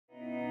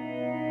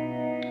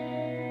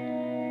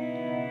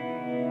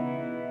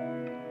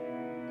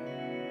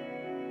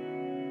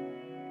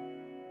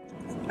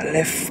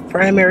left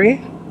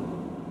primary,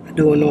 I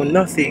don't know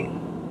nothing.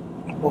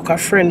 But a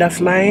friend of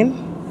mine,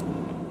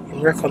 he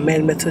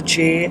recommended me to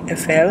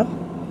JFL,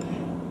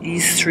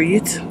 East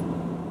Street.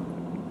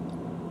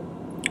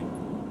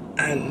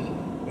 And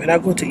when I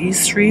go to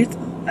East Street,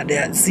 I'm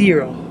there at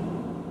 0.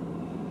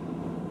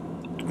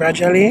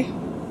 Gradually,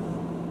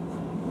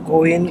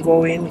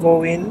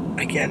 going,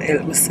 I can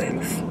help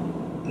myself.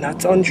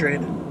 Not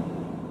 100,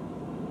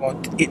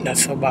 but it's not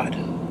so bad.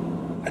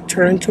 I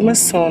turn to my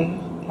son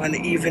one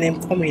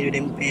evening, come in with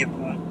him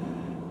paper,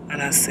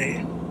 and I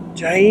say,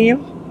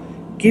 Jaim,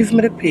 give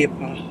me the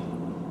paper.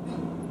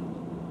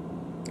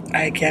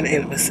 I can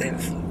help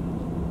myself.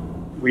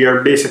 We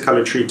are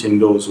basically treating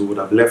those who would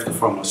have left the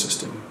formal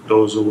system,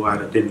 those who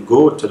either didn't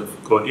go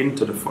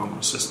into the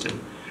formal system,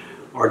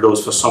 or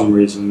those for some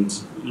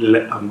reasons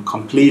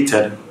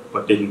completed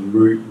but didn't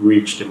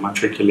reach the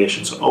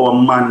matriculation. So our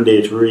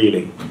mandate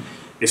really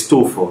is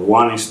twofold.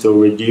 One is to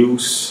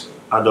reduce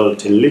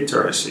adult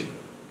illiteracy,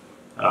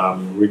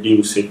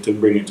 reduce it to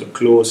bring it to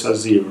close as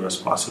 0 as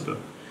possible,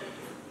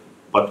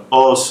 but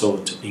also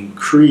to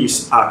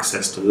increase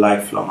access to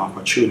lifelong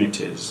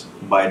opportunities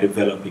by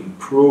developing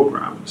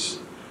programs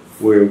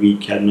where we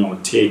can now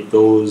take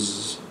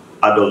those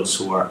adults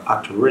who are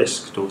at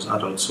risk, those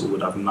adults who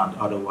would have not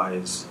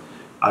otherwise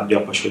had the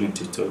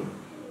opportunity to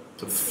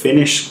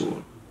finish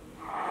school.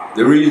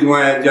 The reason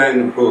why I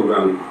joined the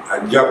program, I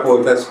dropped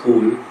out of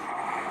school,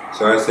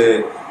 so I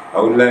said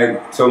I would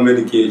like some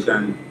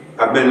education.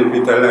 I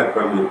benefit a lot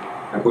from it.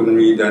 I couldn't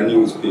read a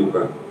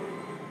newspaper,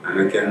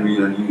 and I can read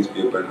a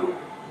newspaper now.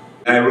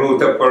 I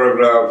wrote a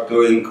paragraph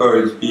to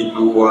encourage people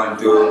who want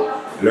to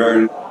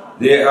learn.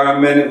 There are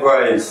many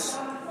voices,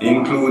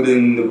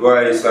 including the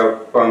voice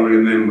of family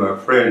member,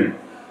 friend,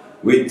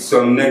 with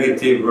some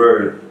negative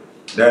word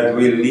that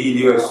will lead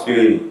you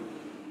astray.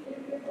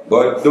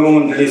 But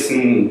don't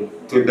listen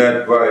to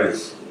that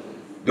voice.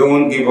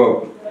 Don't give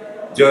up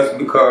just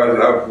because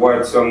of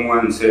what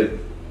someone said.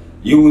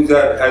 Use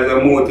that as a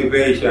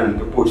motivation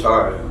to push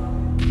harder.